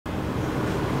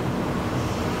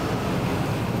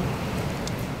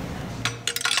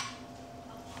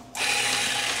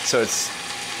So it's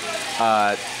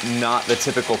not the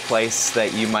typical place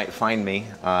that you might find me.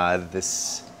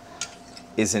 This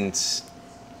isn't,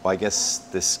 well, I guess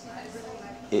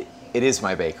it is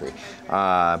my bakery.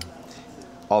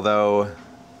 Although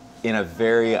in a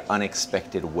very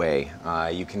unexpected way.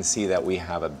 You can see that we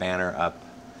have a banner up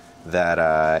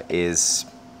that is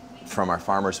from our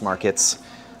farmers markets.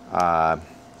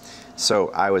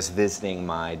 So I was visiting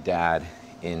my dad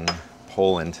in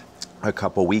Poland a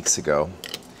couple weeks ago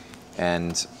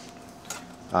and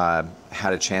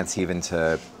had a chance even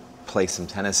to play some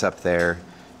tennis up there.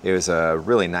 It was a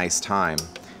really nice time.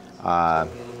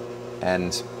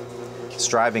 And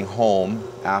driving home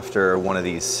after one of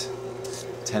these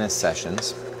tennis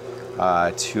sessions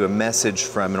to a message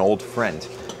from an old friend,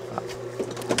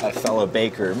 a fellow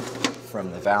baker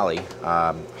from the valley,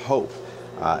 Hope.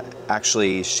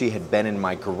 Actually, she had been in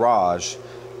my garage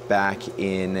back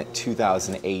in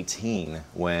 2018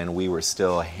 when we were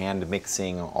still hand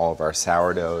mixing all of our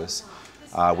sourdoughs.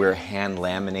 We were hand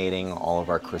laminating all of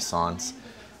our croissants.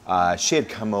 She had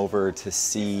come over to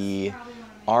see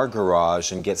our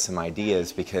garage and get some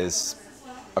ideas because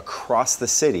across the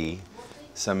city,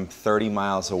 some 30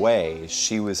 miles away,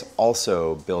 she was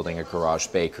also building a garage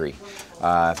bakery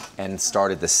and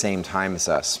started the same time as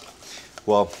us.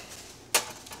 Well,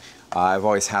 I've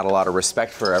always had a lot of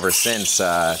respect for her ever since.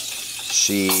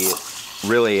 She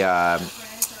really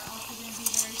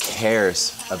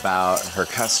cares about her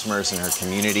customers and her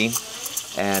community,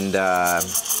 and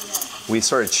we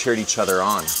sort of cheered each other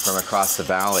on from across the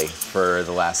valley for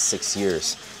the last 6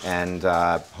 years. And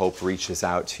Hope reaches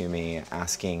out to me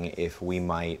asking if we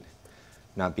might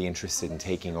not be interested in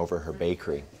taking over her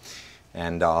bakery.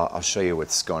 And I'll show you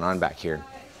what's going on back here.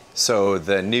 So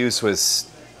the news was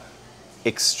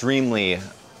extremely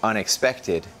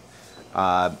unexpected.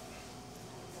 The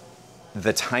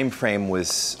time frame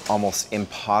was almost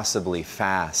impossibly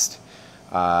fast.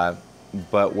 But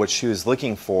what she was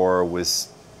looking for was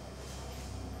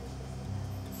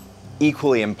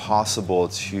equally impossible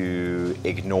to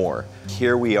ignore.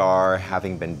 Here we are,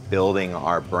 having been building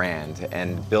our brand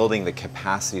and building the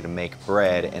capacity to make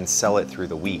bread and sell it through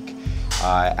the week.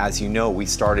 As you know, we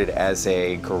started as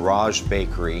a garage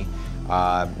bakery,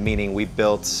 meaning we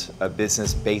built a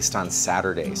business based on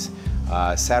Saturdays.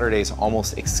 Saturdays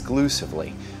almost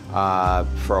exclusively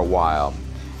for a while.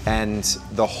 And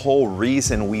the whole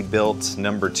reason we built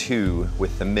number 2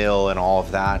 with the mill and all of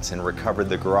that and recovered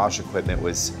the garage equipment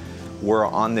was we're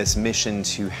on this mission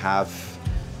to have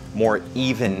more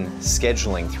even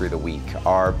scheduling through the week.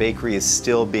 Our bakery is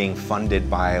still being funded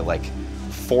by like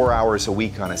 4 hours a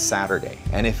week on a Saturday.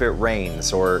 And if it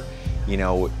rains or, you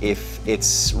know, if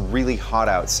it's really hot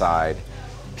outside,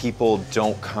 people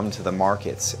don't come to the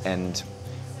markets. And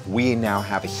we now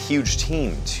have a huge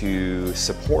team to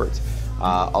support.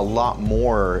 A lot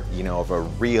more, you know, of a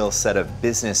real set of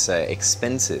business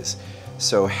expenses.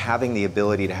 So having the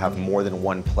ability to have more than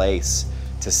one place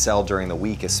to sell during the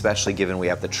week, especially given we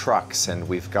have the trucks and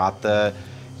we've got the,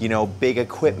 you know, big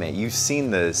equipment. You've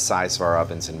seen the size of our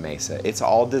ovens in Mesa. It's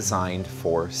all designed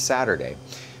for Saturday.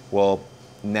 Well,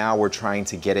 now we're trying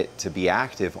to get it to be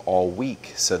active all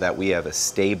week so that we have a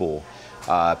stable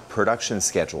production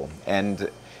schedule.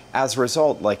 And as a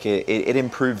result, like it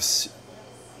improves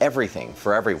everything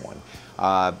for everyone.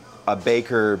 A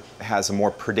baker has a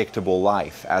more predictable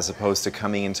life as opposed to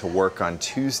coming into work on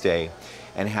Tuesday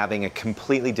and having a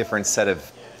completely different set of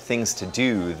things to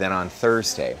do than on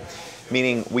Thursday.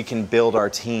 Meaning we can build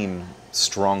our team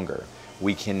stronger.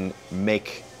 We can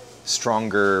make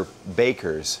stronger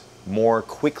bakers more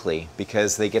quickly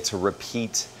because they get to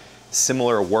repeat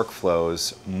similar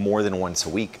workflows more than once a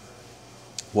week.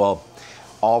 Well,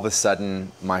 all of a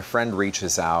sudden my friend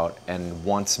reaches out and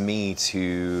wants me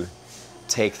to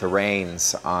take the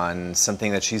reins on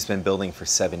something that she's been building for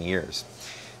 7 years.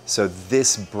 So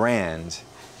this brand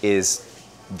is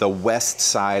the west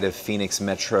side of Phoenix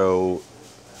Metro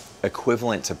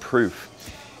equivalent to Proof.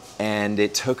 And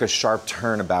it took a sharp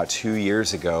turn about 2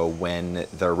 years ago when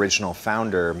the original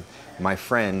founder, my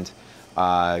friend,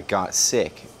 got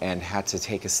sick and had to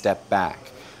take a step back.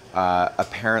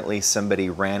 Apparently somebody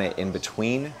ran it in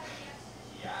between.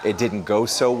 It didn't go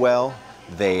so well.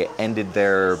 They ended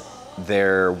their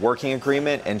working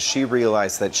agreement, and she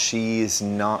realized that she's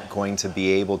not going to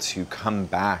be able to come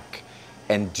back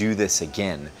and do this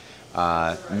again,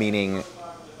 meaning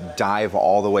dive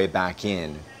all the way back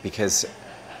in, because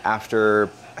after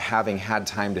having had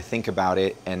time to think about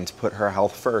it and put her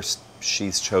health first,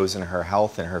 she's chosen her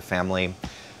health and her family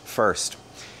first.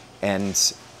 And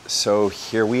so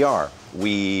here we are.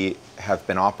 We have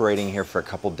been operating here for a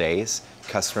couple days.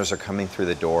 Customers are coming through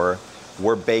the door.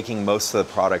 We're baking most of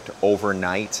the product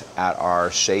overnight at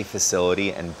our Shea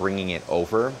facility and bringing it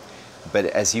over. But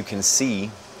as you can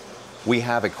see, we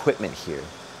have equipment here.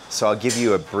 So I'll give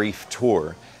you a brief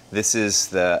tour. This is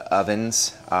the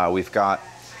ovens. We've got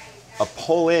a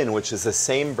pull-in, which is the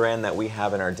same brand that we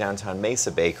have in our downtown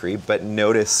Mesa bakery, but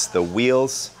notice the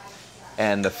wheels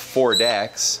and the 4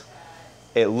 decks.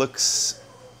 It looks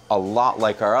a lot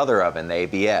like our other oven, the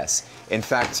ABS. In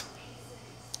fact,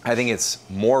 I think it's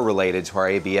more related to our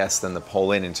ABS than the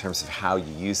pull-in in terms of how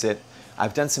you use it.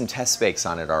 I've done some test bakes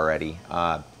on it already,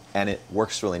 and it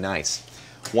works really nice.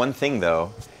 One thing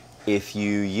though, if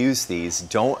you use these,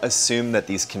 don't assume that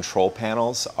these control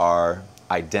panels are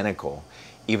identical,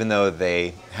 even though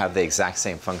they have the exact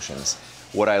same functions.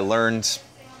 What I learned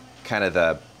kind of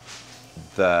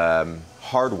the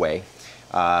hard way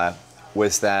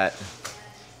was that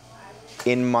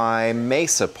in my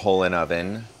Mesa pull-in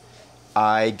oven,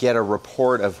 I get a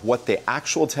report of what the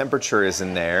actual temperature is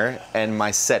in there and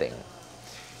my setting.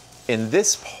 In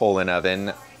this pull-in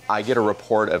oven, I get a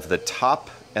report of the top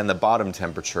and the bottom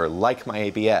temperature like my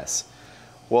ABS.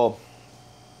 Well,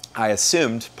 I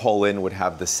assumed pull-in would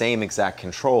have the same exact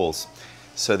controls.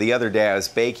 So the other day I was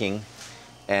baking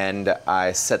and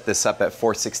I set this up at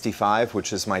 465,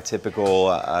 which is my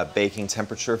typical baking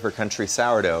temperature for country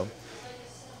sourdough.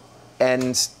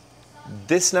 And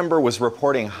this number was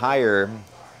reporting higher,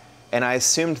 and I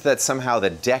assumed that somehow the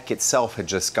deck itself had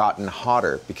just gotten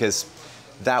hotter because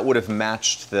that would have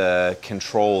matched the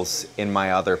controls in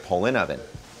my other pull-in oven.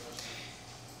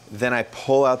 Then I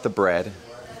pull out the bread,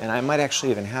 and I might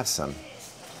actually even have some.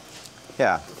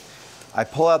 Yeah, I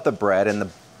pull out the bread and the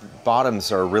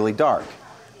bottoms are really dark.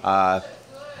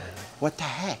 What the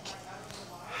heck?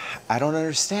 I don't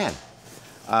understand.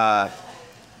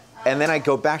 And then I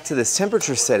go back to this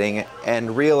temperature setting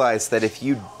and realize that if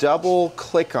you double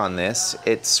click on this,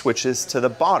 it switches to the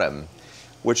bottom,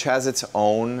 which has its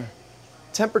own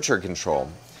temperature control.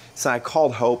 So I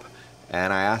called Hope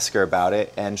and I asked her about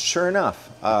it, and sure enough,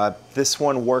 this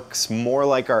one works more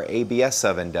like our ABS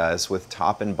oven does with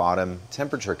top and bottom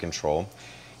temperature control,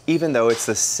 even though it's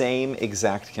the same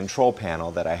exact control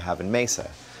panel that I have in Mesa.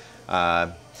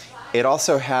 It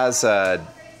also has a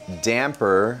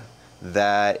damper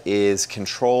that is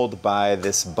controlled by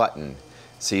this button.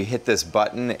 So you hit this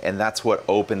button and that's what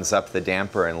opens up the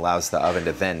damper and allows the oven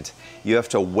to vent. You have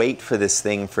to wait for this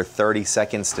thing for 30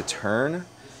 seconds to turn.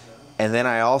 And then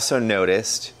I also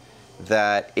noticed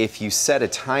that if you set a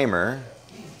timer,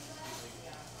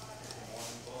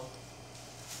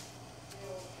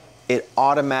 it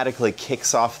automatically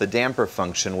kicks off the damper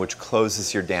function, which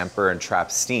closes your damper and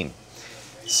traps steam.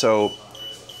 So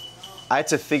I had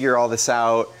to figure all this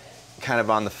out kind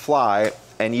of on the fly,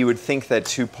 and you would think that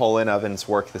 2 pull-in ovens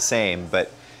work the same,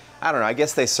 but I don't know, I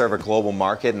guess they serve a global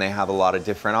market and they have a lot of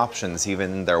different options,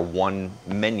 even in their one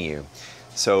menu.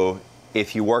 So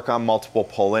if you work on multiple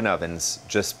pull-in ovens,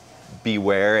 just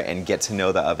beware and get to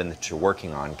know the oven that you're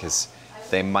working on, because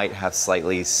they might have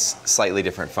slightly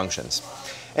different functions.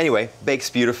 Anyway, bakes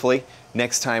beautifully.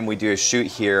 Next time we do a shoot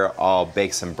here, I'll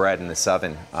bake some bread in this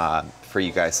oven for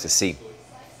you guys to see.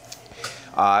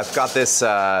 I've got this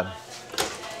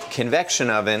convection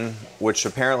oven, which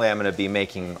apparently I'm going to be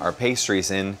making our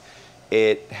pastries in.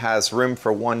 It has room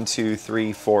for 1, 2,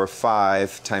 3, 4,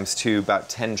 5 times 2, about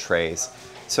 10 trays.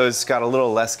 So it's got a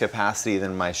little less capacity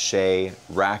than my Shea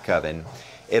rack oven.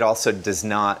 It also does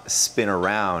not spin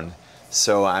around,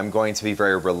 so I'm going to be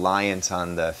very reliant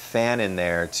on the fan in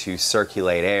there to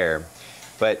circulate air.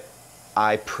 But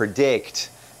I predict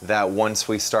that once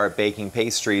we start baking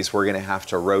pastries, we're going to have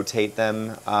to rotate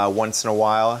them once in a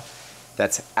while.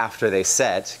 That's after they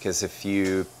set, because if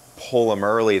you pull them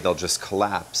early, they'll just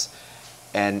collapse.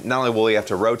 And not only will we have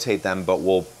to rotate them, but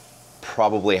we'll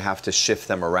probably have to shift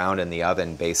them around in the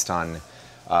oven based on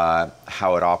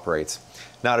how it operates.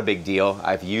 Not a big deal.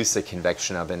 I've used a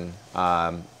convection oven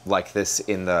like this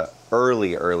in the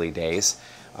early days,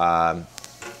 and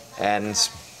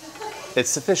it's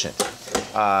sufficient.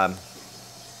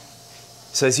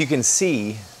 So as you can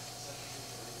see,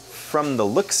 from the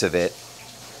looks of it,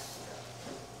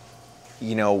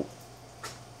 you know,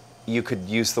 you could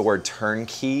use the word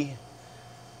turnkey.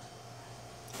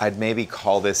 I'd maybe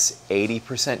call this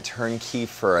 80% turnkey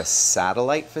for a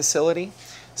satellite facility.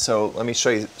 So let me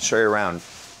show you around.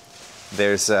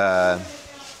 There's a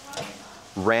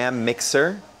Ram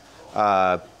mixer,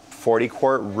 40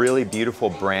 quart, really beautiful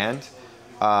brand.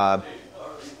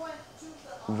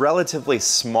 Relatively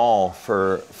small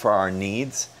for our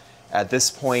needs. At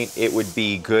this point, it would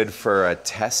be good for a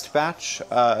test batch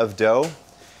of dough.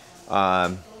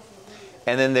 And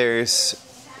then there's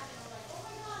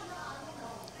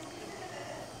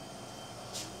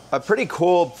A pretty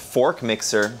cool fork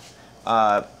mixer.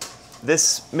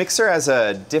 This mixer has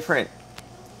a different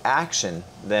action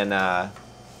than our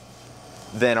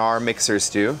mixers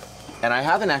do. And I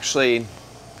haven't actually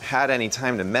had any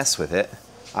time to mess with it.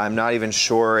 I'm not even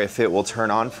sure if it will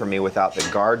turn on for me without the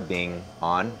guard being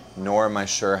on, nor am I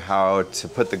sure how to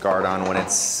put the guard on when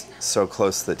it's so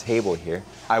close to the table here.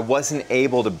 I wasn't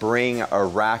able to bring a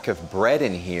rack of bread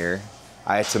in here.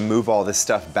 I had to move all this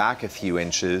stuff back a few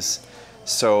inches.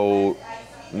 So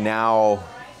now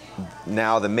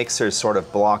the mixer is sort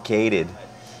of blockaded.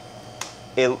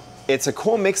 It's a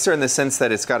cool mixer in the sense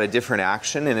that it's got a different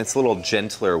action and it's a little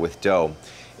gentler with dough.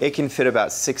 It can fit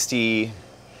about 60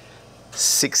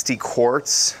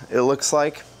 quarts, it looks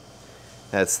like.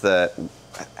 That's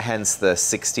hence the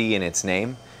 60 in its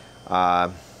name.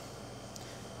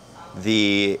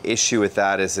 The issue with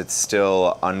that is it's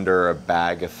still under a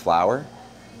bag of flour.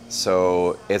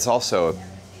 So it's also a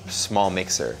small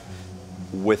mixer.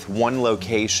 With one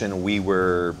location, we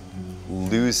were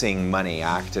losing money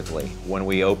actively. When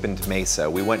we opened Mesa,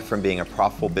 we went from being a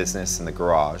profitable business in the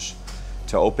garage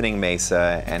to opening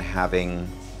Mesa and having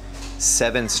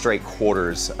 7 straight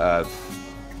quarters of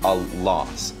a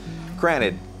loss.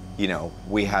 Granted, you know,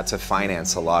 we had to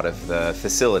finance a lot of the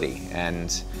facility,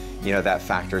 and you know, that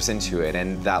factors into it.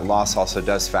 And that loss also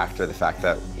does factor the fact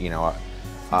that, you know,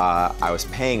 I was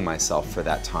paying myself for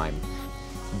that time.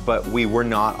 But we were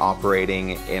not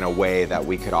operating in a way that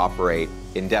we could operate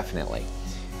indefinitely.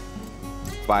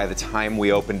 By the time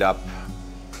we opened up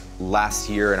last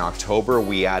year in October,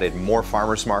 we added more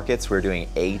farmers markets. We were doing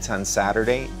 8 on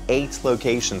Saturday, 8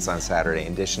 locations on Saturday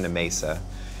in addition to Mesa.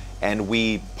 And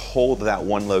we pulled that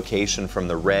one location from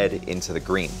the red into the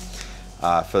green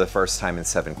for the first time in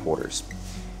 7 quarters.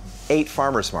 8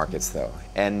 farmers markets though,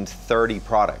 and 30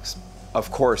 products. Of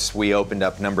course, we opened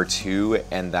up number 2,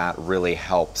 and that really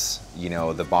helps, you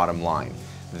know, the bottom line.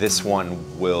 This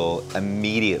one will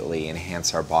immediately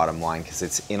enhance our bottom line because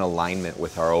it's in alignment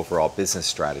with our overall business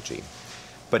strategy.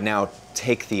 But now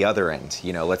take the other end.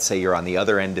 You know, let's say you're on the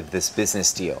other end of this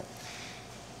business deal.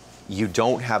 You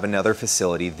don't have another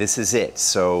facility. This is it.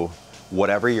 So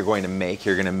whatever you're going to make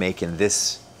in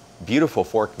this beautiful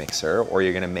fork mixer, or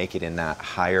you're going to make it in that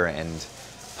higher end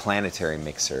planetary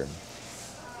mixer.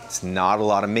 It's not a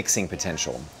lot of mixing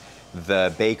potential.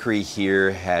 The bakery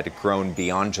here had grown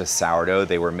beyond just sourdough.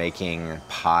 They were making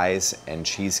pies and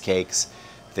cheesecakes.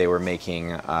 They were making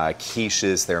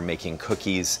quiches. They were making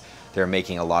cookies. They were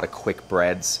making a lot of quick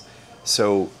breads.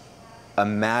 So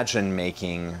imagine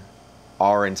making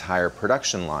our entire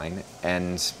production line.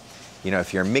 And you know,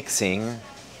 if you're mixing,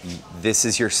 this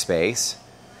is your space.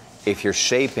 If you're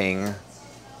shaping,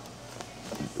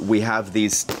 we have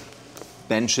these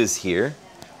benches here.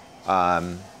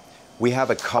 We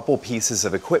have a couple pieces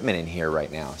of equipment in here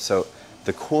right now. So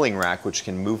the cooling rack, which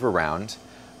can move around,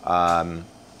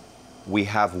 we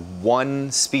have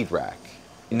 1 speed rack.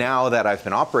 Now that I've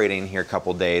been operating here a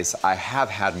couple days, I have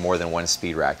had more than 1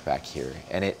 speed rack back here,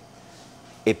 and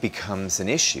it becomes an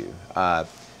issue.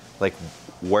 Like,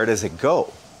 where does it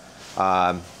go?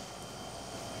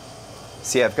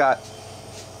 See, I've got,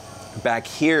 back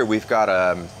here, we've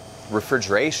got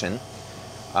refrigeration,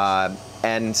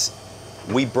 and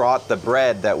we brought the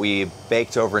bread that we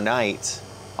baked overnight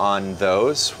on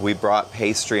those. We brought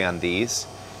pastry on these,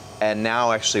 and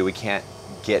now actually we can't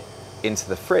get into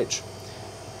the fridge.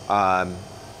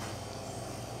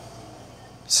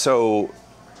 So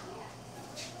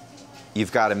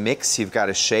you've got to mix, you've got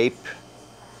to shape.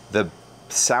 The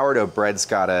sourdough bread's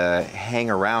got to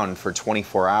hang around for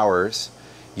 24 hours.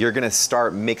 You're going to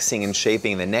start mixing and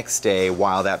shaping the next day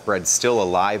while that bread's still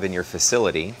alive in your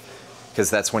facility, because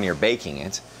that's when you're baking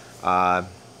it.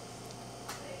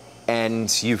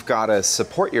 And you've got to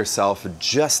support yourself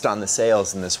just on the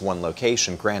sales in this one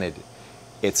location. Granted,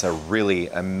 it's a really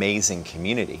amazing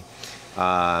community.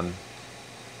 And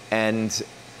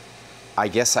I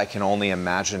guess I can only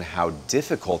imagine how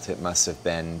difficult it must have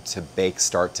been to bake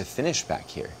start to finish back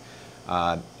here.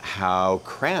 How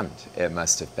crammed it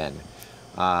must have been.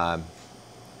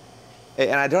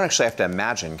 And I don't actually have to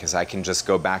imagine, because I can just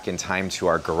go back in time to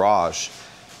our garage.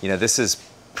 You know, this is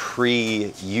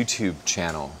pre-YouTube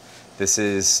channel. This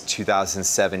is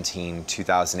 2017,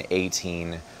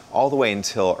 2018, all the way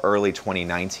until early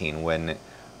 2019, when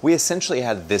we essentially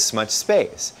had this much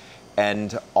space.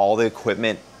 And all the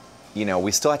equipment, you know,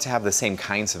 we still had to have the same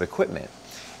kinds of equipment.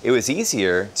 It was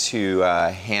easier to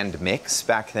hand mix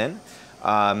back then,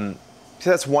 because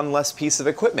that's one less piece of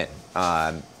equipment.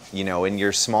 You know, in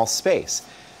your small space.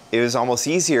 It was almost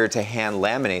easier to hand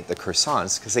laminate the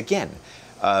croissants because, again,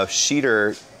 a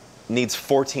sheeter needs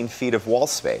 14 feet of wall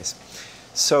space.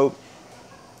 So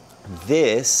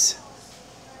This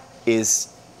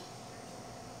is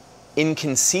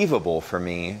inconceivable for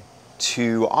me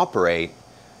to operate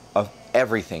of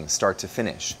everything start to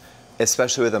finish,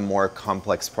 especially with a more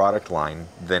complex product line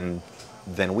than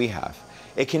we have.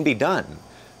 It can be done,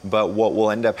 but what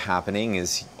will end up happening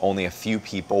is only a few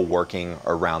people working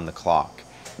around the clock.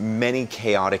 Many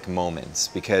chaotic moments,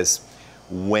 because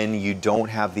when you don't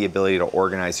have the ability to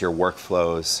organize your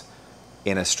workflows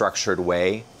in a structured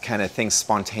way, kind of things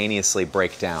spontaneously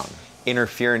break down.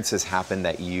 Interferences happen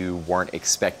that you weren't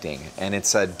expecting, and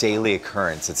it's a daily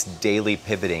occurrence. It's daily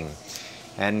pivoting.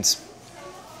 And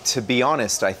to be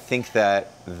honest, I think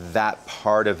that that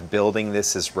part of building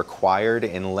this is required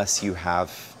unless you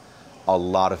have a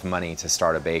lot of money to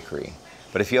start a bakery.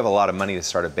 But if you have a lot of money to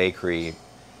start a bakery,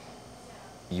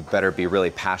 you better be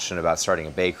really passionate about starting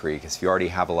a bakery, because if you already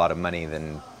have a lot of money,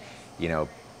 then, you know,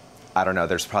 I don't know,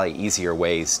 there's probably easier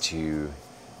ways to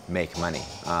make money.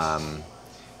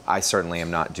 I certainly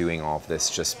am not doing all of this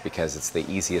just because it's the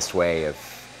easiest way of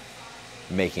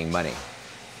making money.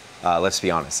 Let's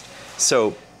be honest.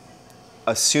 So,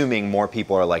 assuming more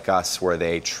people are like us, where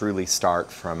they truly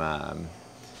start from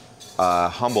a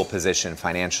humble position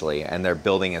financially and they're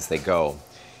building as they go,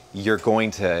 you're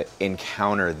going to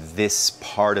encounter this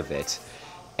part of it,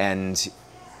 and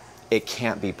it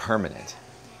can't be permanent.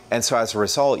 And so as a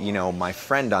result, you know, my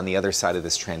friend on the other side of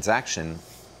this transaction,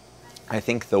 I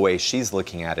think the way she's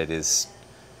looking at it is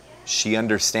she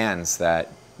understands that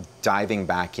diving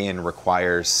back in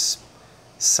requires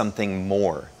something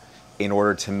more in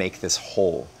order to make this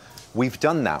whole. We've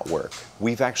done that work.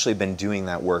 We've actually been doing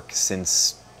that work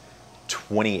since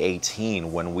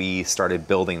 2018, when we started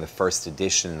building the first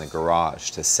edition in the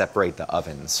garage to separate the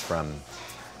ovens from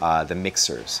the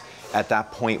mixers. At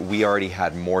that point, we already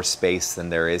had more space than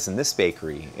there is in this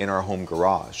bakery in our home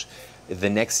garage. The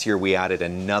next year, we added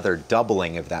another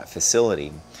doubling of that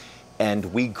facility,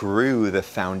 and we grew the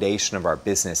foundation of our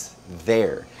business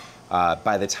there.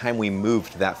 By the time we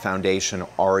moved, that foundation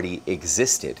already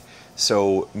existed.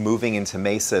 So moving into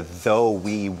Mesa, though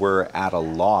we were at a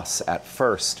loss at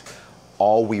first,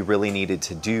 all we really needed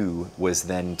to do was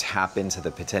then tap into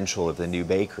the potential of the new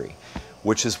bakery,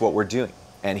 which is what we're doing.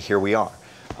 And here we are.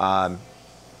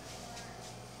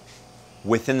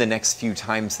 Within the next few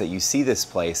times that you see this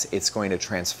place, it's going to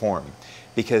transform,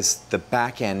 because the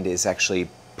back end is actually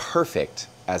perfect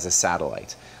as a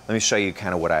satellite. Let me show you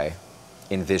kind of what I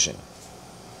envision.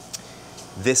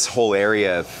 This whole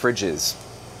area of fridges,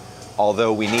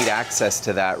 although we need access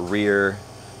to that rear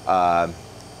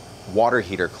water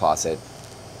heater closet,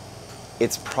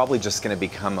 it's probably just going to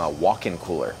become a walk-in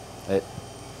cooler.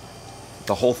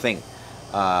 The whole thing.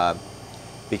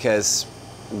 Because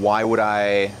why would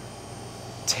I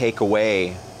take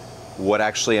away what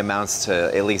actually amounts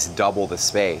to at least double the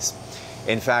space?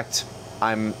 In fact,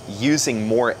 I'm using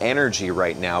more energy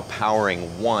right now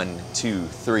powering 1, 2,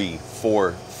 3,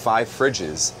 4, 5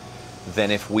 fridges than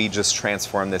if we just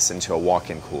transform this into a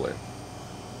walk-in cooler.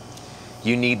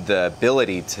 You need the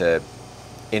ability to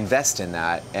invest in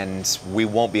that, and we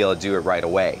won't be able to do it right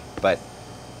away, but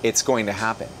it's going to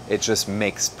happen. It just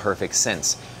makes perfect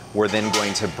sense. We're then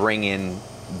going to bring in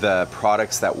the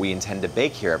products that we intend to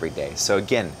bake here every day. So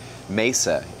again,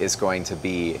 Mesa is going to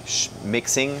be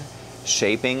mixing,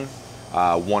 shaping.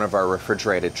 One of our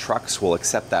refrigerated trucks will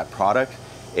accept that product.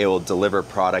 It will deliver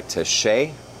product to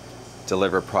Shea,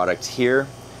 deliver product here.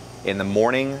 In the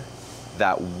morning,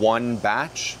 that one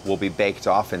batch will be baked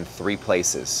off in 3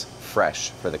 places,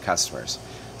 fresh for the customers.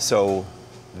 So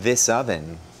this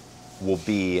oven will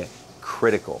be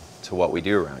critical to what we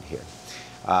do around here.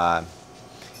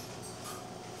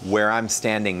 Where I'm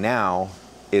standing now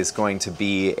is going to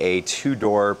be a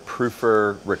 2-door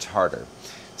proofer retarder.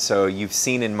 So you've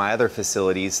seen in my other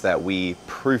facilities that we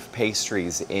proof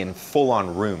pastries in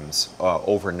full-on rooms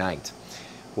overnight.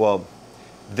 Well,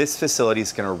 this facility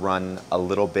is going to run a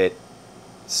little bit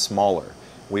smaller.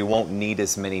 We won't need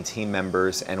as many team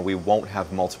members, and we won't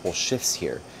have multiple shifts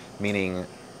here, meaning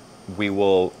we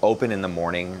will open in the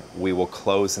morning, we will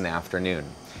close in the afternoon.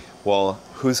 Well,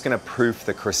 who's going to proof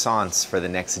the croissants for the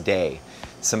next day?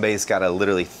 Somebody's got to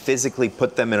literally physically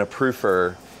put them in a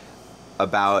proofer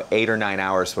about 8 or 9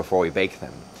 hours before we bake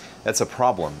them. That's a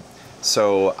problem.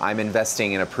 So I'm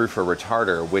investing in a proofer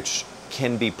retarder, which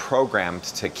can be programmed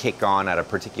to kick on at a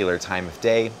particular time of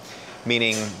day,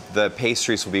 meaning the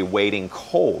pastries will be waiting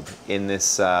cold in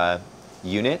this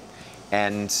unit,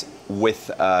 and with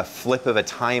a flip of a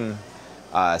time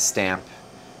stamp,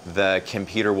 the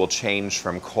computer will change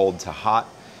from cold to hot,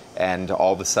 and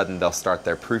all of a sudden they'll start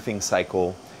their proofing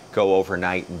cycle, go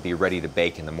overnight, and be ready to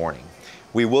bake in the morning.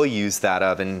 We will use that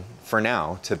oven for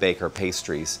now to bake our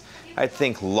pastries. I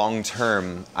think long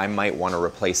term, I might want to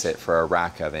replace it for a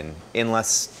rack oven,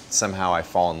 unless somehow I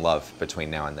fall in love between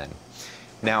now and then.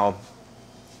 Now,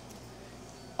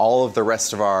 all of the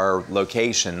rest of our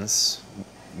locations,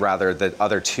 rather the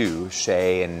other two,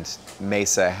 Shea and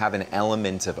Mesa, have an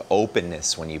element of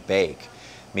openness when you bake,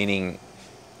 meaning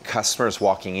customers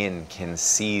walking in can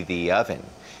see the oven.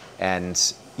 And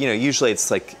you know, usually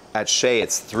it's like at Shea,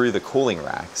 it's through the cooling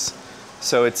racks.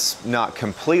 So it's not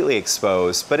completely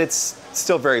exposed, but it's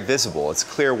still very visible. It's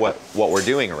clear what we're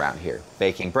doing around here,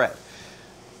 baking bread.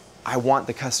 I want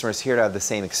the customers here to have the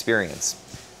same experience.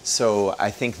 So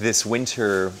I think this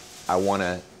winter, I want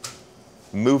to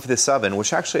move this oven,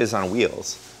 which actually is on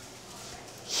wheels,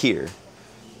 here,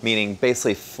 meaning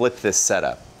basically flip this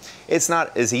setup. It's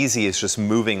not as easy as just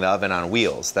moving the oven on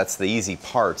wheels. That's the easy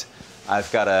part.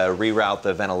 I've got to reroute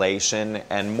the ventilation,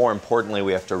 and more importantly,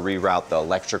 we have to reroute the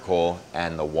electrical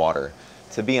and the water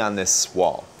to be on this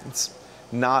wall. It's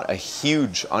not a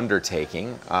huge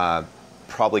undertaking.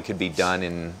 Probably could be done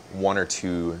in 1 or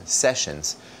 2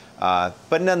 sessions,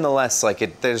 but nonetheless,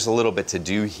 like there's a little bit to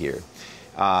do here.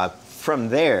 From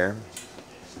there,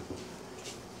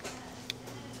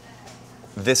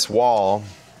 this wall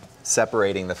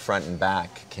separating the front and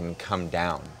back can come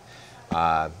down,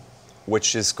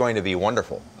 which is going to be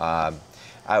wonderful.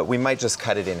 We might just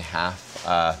cut it in half.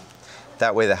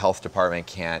 That way the health department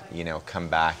can't, you know, come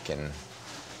back and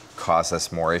cause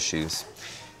us more issues.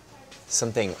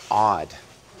 Something odd.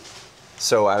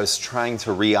 So I was trying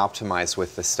to re-optimize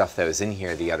with the stuff that was in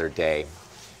here the other day,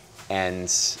 and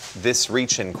this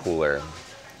reach-in cooler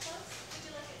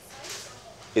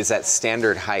is at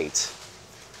standard height.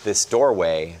 This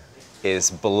doorway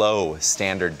is below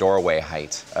standard doorway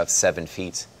height of 7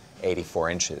 feet, 84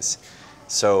 inches.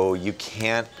 So you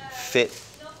can't fit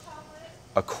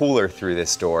a cooler through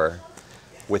this door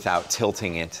without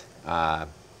tilting it.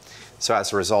 So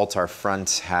as a result, our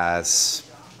front has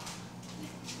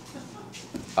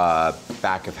a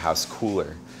back of house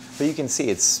cooler. But you can see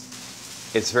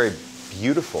it's very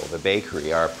beautiful, the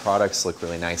bakery. Our products look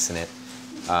really nice in it.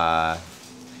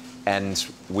 And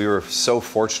we were so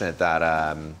fortunate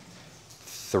that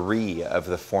 3 of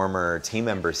the former team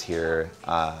members here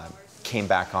came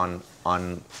back on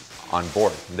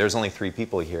board. There's only 3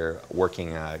 people here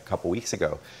working a couple weeks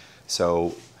ago.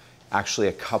 So actually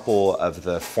a couple of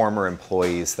the former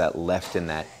employees that left in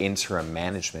that interim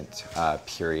management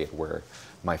period where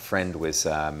my friend was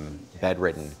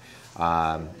bedridden,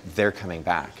 they're coming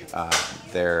back.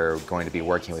 They're going to be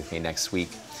working with me next week.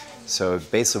 So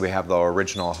basically we have the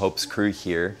original Hope's crew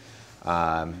here,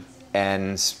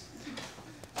 and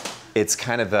it's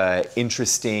kind of an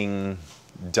interesting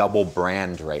double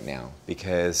brand right now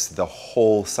because the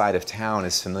whole side of town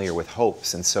is familiar with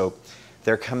Hope's, and so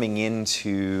they're coming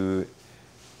into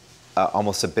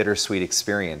almost a bittersweet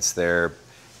experience. They're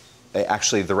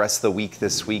actually, the rest of the week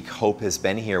this week, Hope has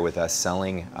been here with us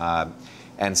selling,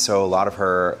 and so a lot of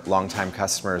her longtime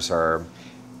customers are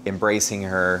embracing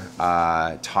her,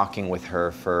 talking with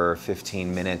her for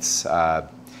 15 minutes,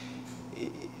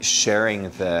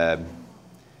 sharing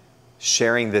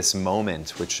this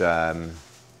moment, which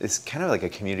is kind of like a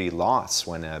community loss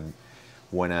when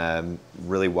a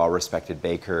really well-respected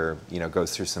baker, you know,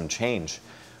 goes through some change.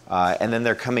 And then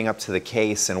they're coming up to the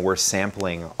case, and we're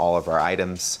sampling all of our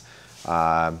items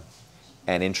and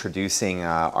introducing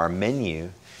our menu.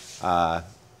 And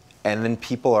then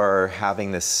people are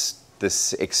having this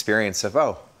experience of,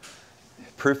 oh,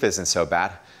 proof isn't so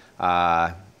bad.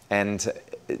 And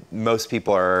most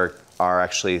people are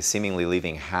actually seemingly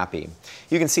leaving happy.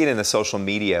 You can see it in the social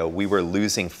media. We were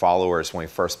losing followers when we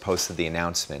first posted the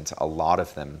announcement, a lot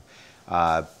of them.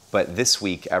 But this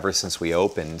week, ever since we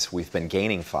opened, we've been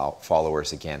gaining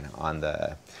followers again on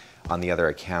the other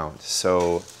account.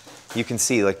 So you can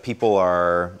see, like, people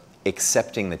are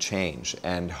accepting the change,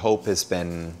 and Hope has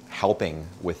been helping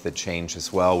with the change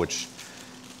as well, which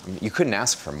you couldn't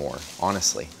ask for more,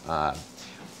 honestly.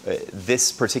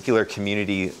 This particular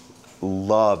community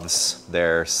loves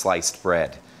their sliced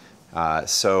bread.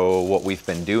 So what we've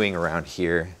been doing around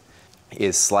here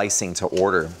is slicing to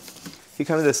order. If you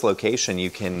come to this location, you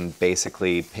can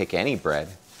basically pick any bread,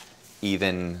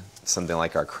 even something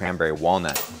like our cranberry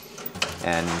walnut,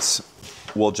 and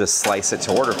we'll just slice it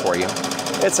to order for you.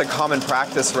 It's a common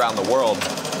practice around the world.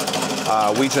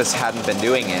 We just hadn't been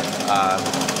doing it,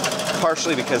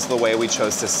 partially because of the way we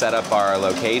chose to set up our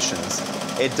locations.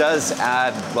 It does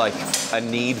add like a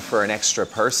need for an extra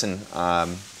person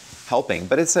helping,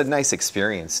 but it's a nice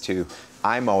experience too.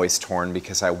 I'm always torn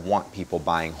because I want people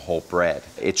buying whole bread.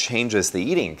 It changes the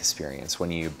eating experience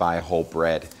when you buy whole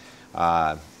bread.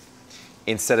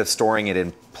 Instead of storing it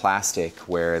in plastic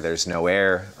where there's no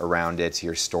air around it,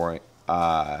 you're storing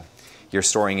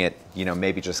it, you know,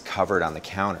 maybe just covered on the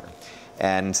counter.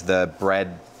 And the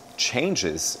bread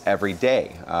changes every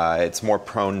day. It's more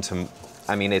prone to,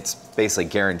 I mean, it's basically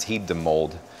guaranteed to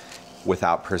mold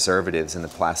without preservatives in the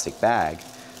plastic bag.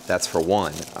 That's for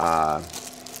one.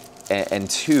 And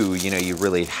two, you know, you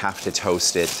really have to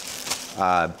toast it.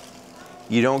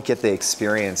 You don't get the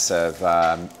experience of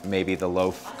maybe the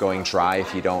loaf going dry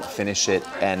if you don't finish it,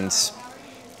 and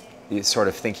you're sort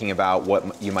of thinking about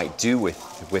what you might do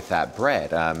with that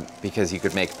bread, because you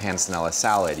could make panzanella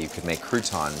salad, you could make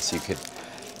croutons,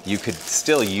 you could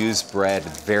still use bread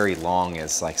very long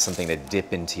as like something to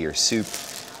dip into your soup.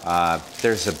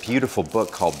 There's a beautiful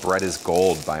book called Bread is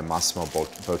Gold by Massimo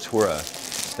Bottura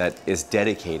that is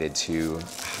dedicated to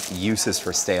uses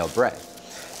for stale bread.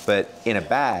 But in a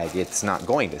bag, it's not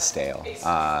going to stale.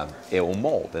 It will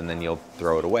mold and then you'll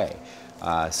throw it away.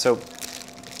 So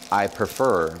I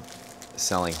prefer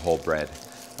selling whole bread.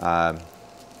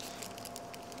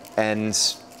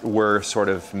 And we're sort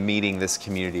of meeting this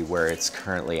community where it's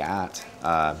currently at.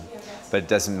 But it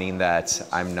doesn't mean that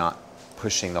I'm not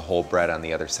pushing the whole bread on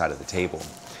the other side of the table.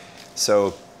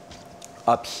 So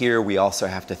up here, we also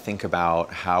have to think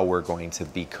about how we're going to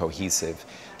be cohesive.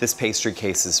 This pastry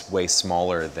case is way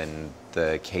smaller than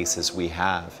the cases we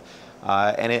have.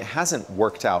 And it hasn't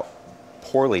worked out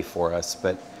poorly for us,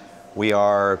 but we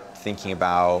are thinking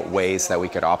about ways that we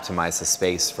could optimize the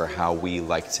space for how we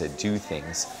like to do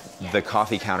things. The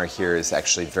coffee counter here is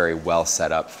actually very well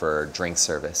set up for drink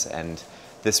service, and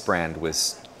this brand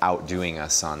was outdoing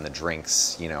us on the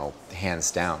drinks, you know,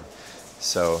 hands down.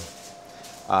 So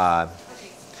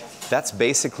that's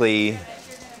basically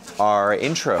our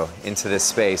intro into this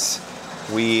space.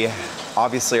 We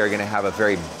obviously are going to have a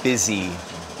very busy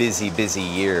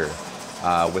year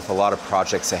with a lot of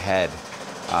projects ahead.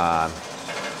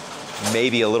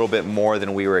 Maybe a little bit more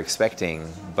than we were expecting,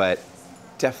 but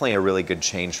definitely a really good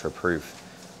change for Proof.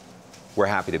 We're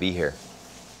happy to be here.